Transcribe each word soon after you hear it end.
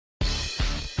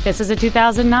This is a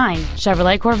 2009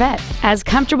 Chevrolet Corvette, as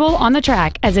comfortable on the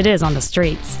track as it is on the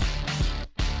streets.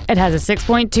 It has a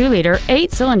 6.2-liter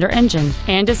 8-cylinder engine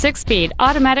and a 6-speed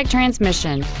automatic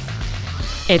transmission.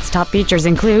 Its top features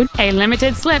include a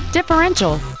limited slip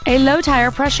differential, a low tire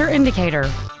pressure indicator,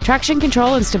 traction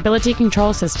control and stability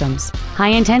control systems,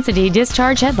 high-intensity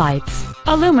discharge headlights,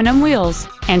 aluminum wheels,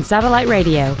 and satellite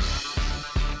radio.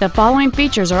 The following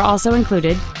features are also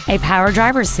included: a power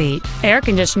driver's seat, air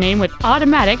conditioning with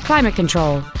automatic climate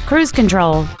control, cruise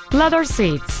control, leather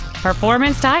seats,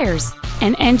 performance tires,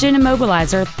 an engine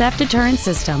immobilizer theft deterrent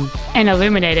system, an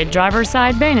illuminated driver's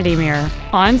side vanity mirror,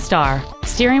 OnStar,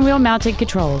 steering wheel mounted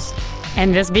controls,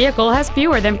 and this vehicle has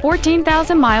fewer than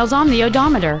 14,000 miles on the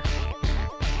odometer.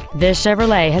 This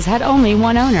Chevrolet has had only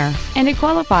one owner, and it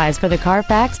qualifies for the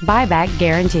Carfax buyback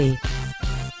guarantee.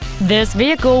 This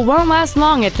vehicle won't last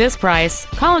long at this price.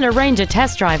 Call and arrange a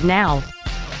test drive now.